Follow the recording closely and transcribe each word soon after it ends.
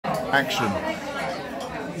Action.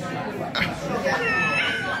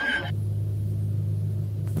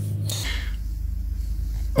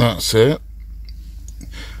 That's it.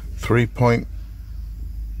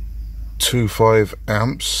 3.25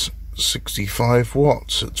 amps, 65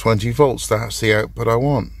 watts at 20 volts. That's the output I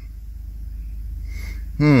want.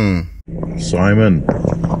 Simon.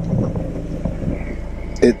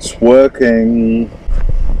 It's working.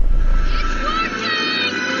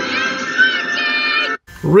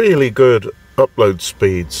 Really good upload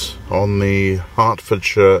speeds on the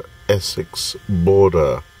Hertfordshire Essex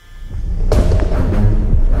border.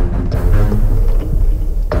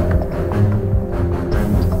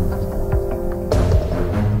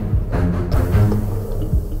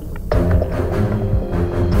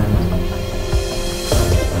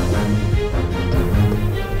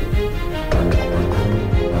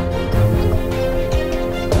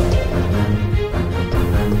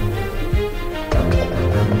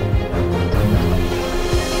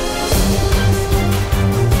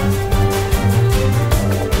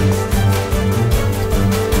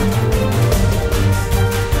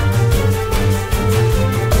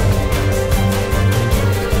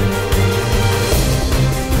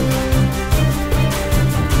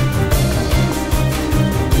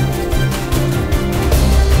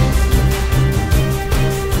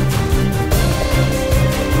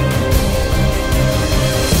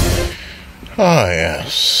 Ah,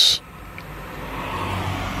 yes.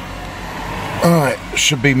 Alright,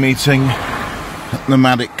 should be meeting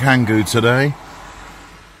Nomadic Kangoo today.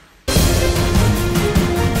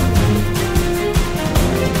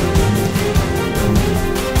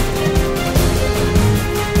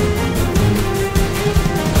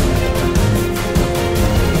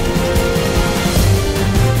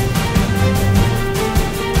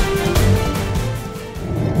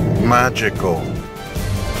 Magical.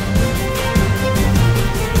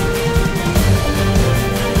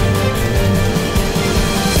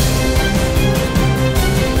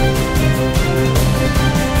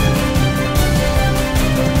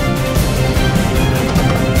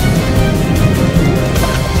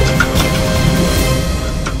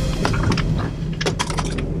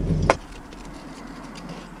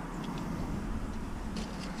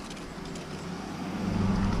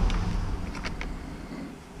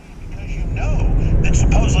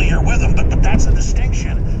 Supposedly you're with them, but that's a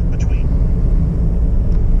distinction between...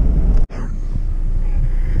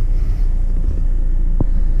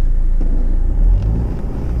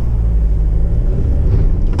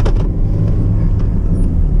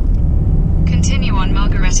 Continue on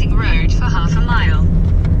Margaretting Road for half a mile.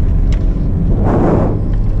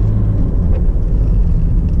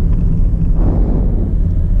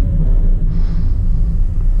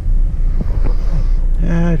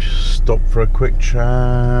 Yeah, just stop for a quick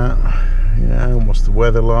chat. Yeah, what's the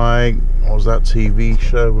weather like? What's that TV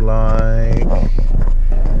show like?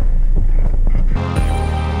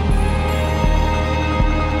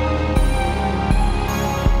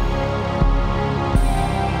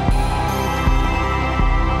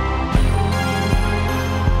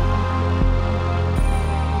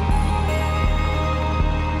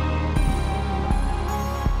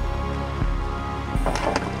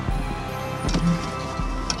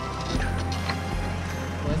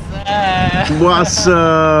 What's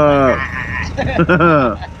up?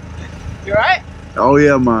 You alright? Oh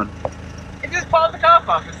yeah, man. Is this part of the car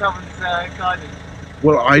park or someone's guiding?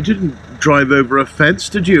 Well, I didn't drive over a fence,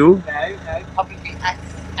 did you? No, publicly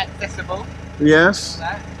accessible. Yes.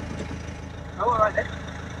 No. Oh, alright then.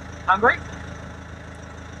 Hungry?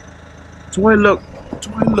 Do I look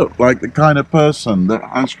like the kind of person that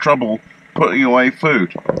has trouble putting away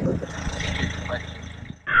food?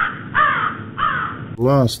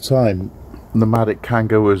 Last time Nomadic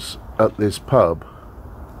Kangoo was at this pub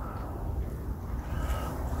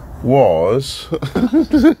was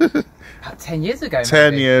about 10 years ago.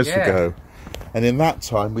 10 maybe. years Yeah. ago. And in that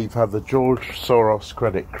time we've had the George Soros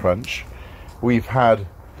credit crunch, we've had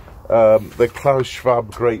the Klaus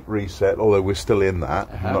Schwab Great Reset, although we're still in that.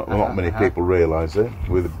 Not many people realise it,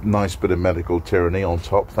 with a nice bit of medical tyranny on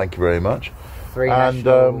top. Thank you very much. 3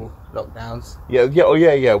 national lockdowns. Yeah.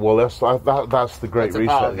 Well, that's the Great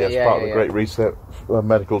Reset. That's part of the Great Reset,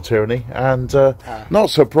 medical tyranny, and not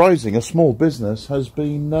surprising, a small business has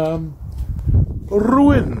been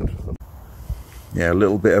ruined. Yeah, a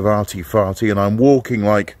little bit of arty-farty, and I'm walking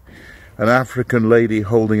like an African lady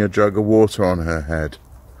holding a jug of water on her head.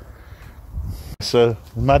 So,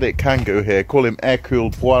 Nomadic Kangoo here, call him Hercule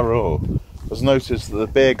Poirot, has noticed that the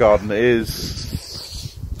beer garden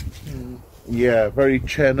is, yeah, very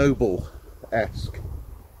Chernobyl-esque.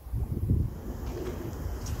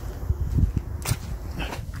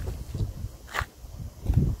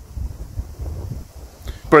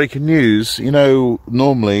 breaking news. You know,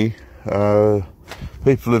 normally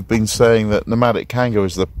people have been saying that Nomadic Kangoo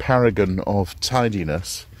is the paragon of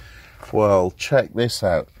tidiness. Well, check this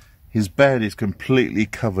out. His bed is completely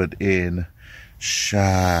covered in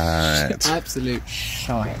shite. Absolute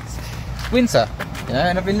shite. Winter, you know,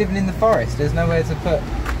 and I've been living in the forest. There's nowhere to put.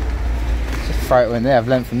 Just throw it in there. I've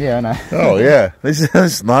learnt from you, haven't I? Oh yeah, this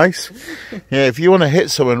is nice. Yeah, if you want to hit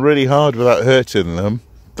someone really hard without hurting them,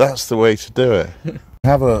 that's the way to do it.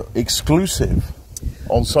 Have a exclusive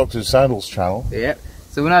on Socks and Sandals channel. Yep.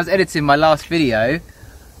 So when I was editing my last video,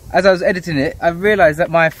 as I was editing it, I realised that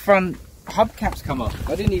my front hubcap's come off.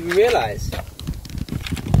 I didn't even realise.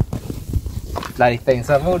 Bloody thing.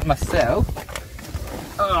 So I've ordered myself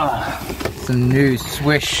some new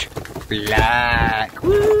Swish Black.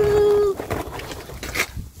 Woo!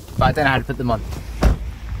 But I don't know how to put them on.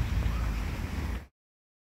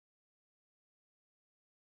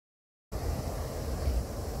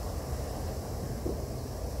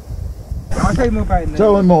 I'll tell you more about it.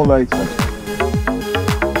 Tell them more later.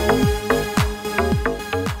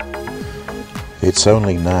 It's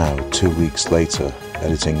only now, 2 weeks later,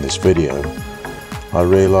 editing this video, I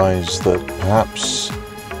realised that perhaps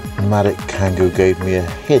Nomadic Kangoo gave me a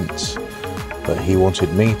hint that he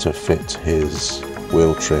wanted me to fit his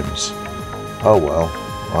wheel trims. Oh well,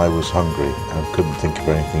 I was hungry and couldn't think of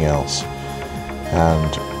anything else.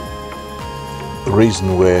 And the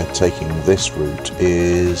reason we're taking this route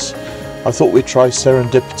is I thought we'd try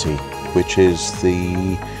serendipity, which is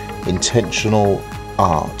the intentional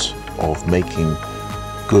art of making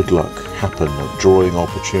good luck happen, of drawing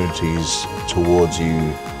opportunities towards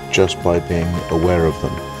you just by being aware of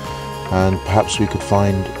them. And perhaps we could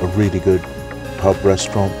find a really good pub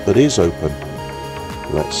restaurant that is open.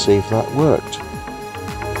 Let's see if that worked.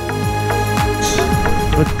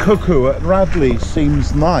 The cuckoo at Radley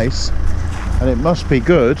seems nice, and it must be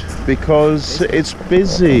good because it's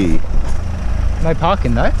busy. No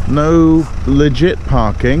parking though. No legit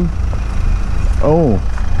parking. Oh.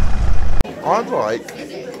 I'd like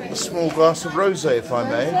a small glass of rosé, if I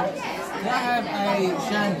may. Can I have a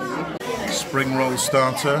shandy? Spring roll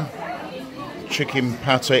starter, chicken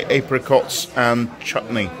pate, apricots and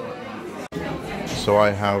chutney. So I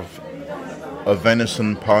have a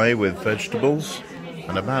venison pie with vegetables,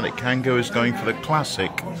 and Nomadic Kangoo is going for the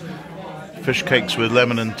classic fish cakes with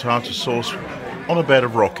lemon and tartar sauce on a bed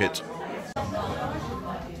of rocket.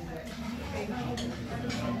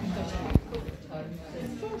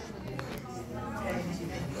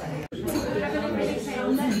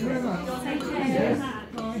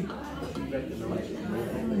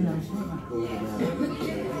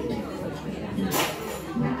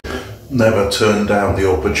 Never turn down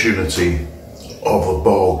the opportunity of a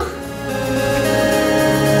bog.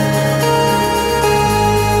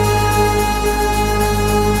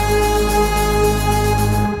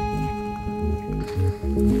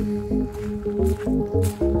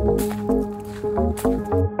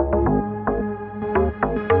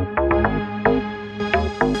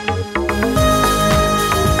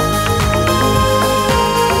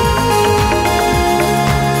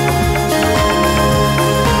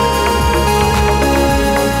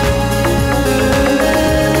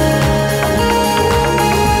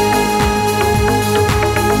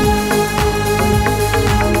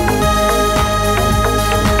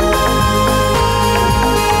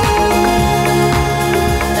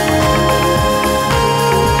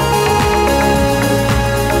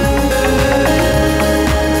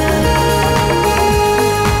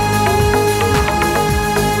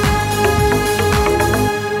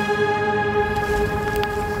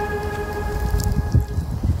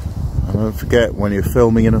 Don't forget, when you're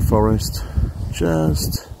filming in a forest,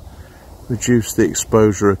 just reduce the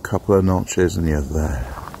exposure a couple of notches and you're there.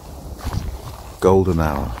 Golden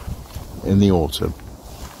hour in the autumn.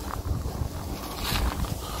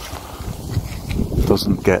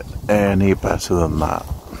 Doesn't get any better than that.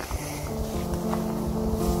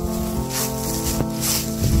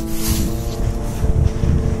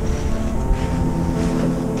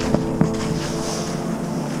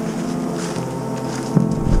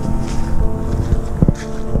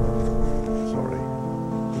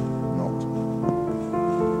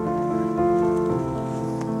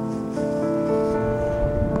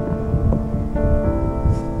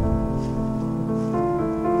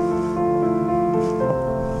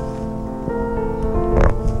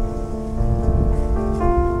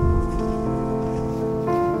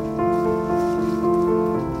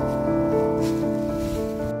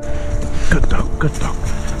 Good dog, good dog,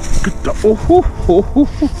 good dog. Oh, ho, ho, ho,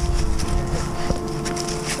 ho.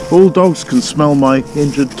 All dogs can smell my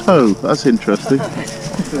injured toe. That's interesting.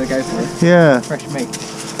 That's what they go for. Yeah. Fresh meat.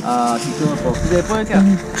 She's adorable. Is it a boy or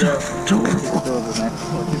girl? Adorable. She's adorable, man.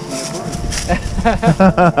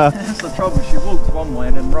 That's the trouble, she walks one way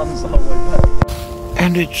and then runs the whole way back.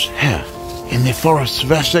 And it's here, in the forests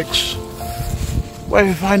of Essex, where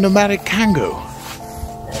we find Nomadic Kangoo.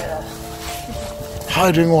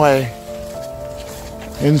 Hiding away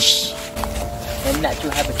in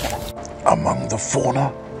natural habitat. among the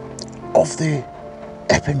fauna of the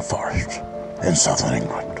Epping Forest in southern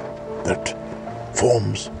England that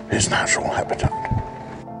forms his natural habitat.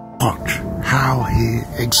 Watch how he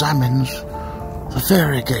examines the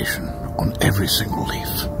variegation on every single leaf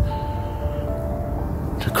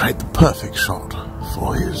to create the perfect shot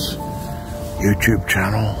for his YouTube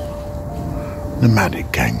channel, Nomadic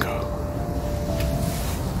Kangoo.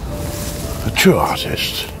 A true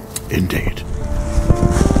artist, indeed.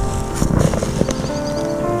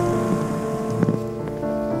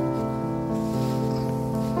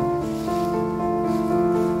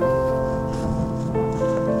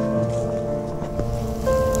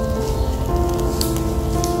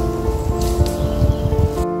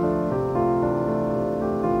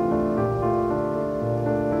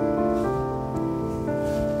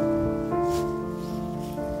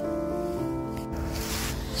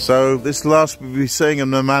 So this last we'll be seeing a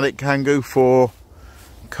Nomadic Kangoo for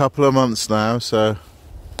a couple of months now, so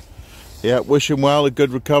yeah, wish him well, a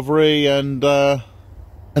good recovery, and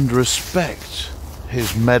respect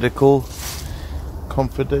his medical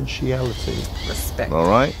confidentiality. Respect.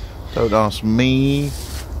 Alright? Don't ask me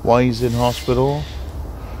why he's in hospital.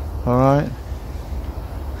 Alright?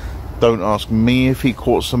 Don't ask me if he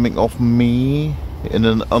caught something off me in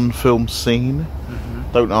an unfilmed scene.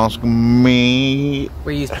 Don't ask me.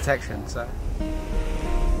 We use protection, so.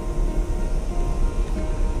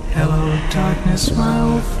 Hello, darkness, my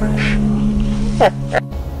old friend.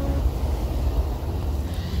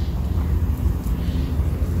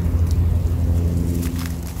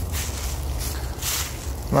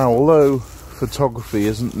 Now, although photography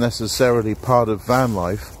isn't necessarily part of van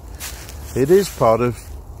life, it is part of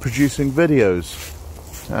producing videos,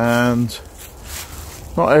 and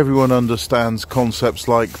not everyone understands concepts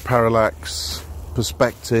like parallax,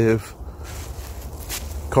 perspective,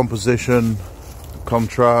 composition,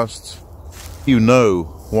 contrast. You know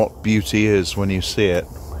what beauty is when you see it.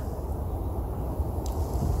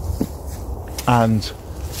 And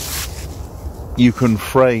you can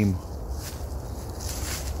frame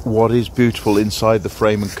what is beautiful inside the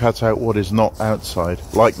frame and cut out what is not outside.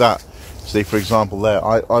 Like that. See, for example, there,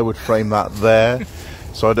 I would frame that there,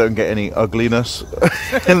 so I don't get any ugliness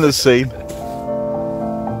in the scene.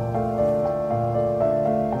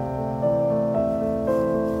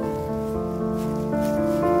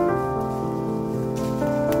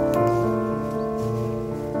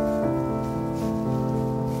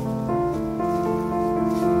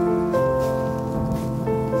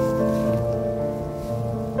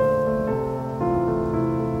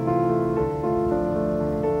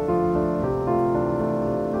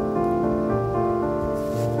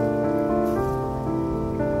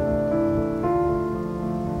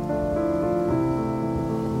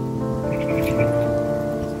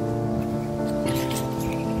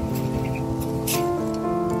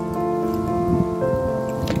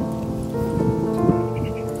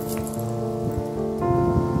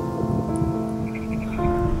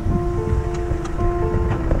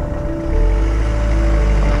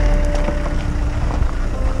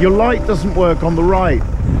 Your light doesn't work on the right.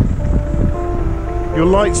 Your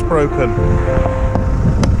light's broken.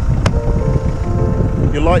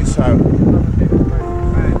 Your light's out.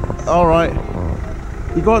 Alright.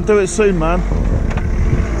 You gotta do it soon, man.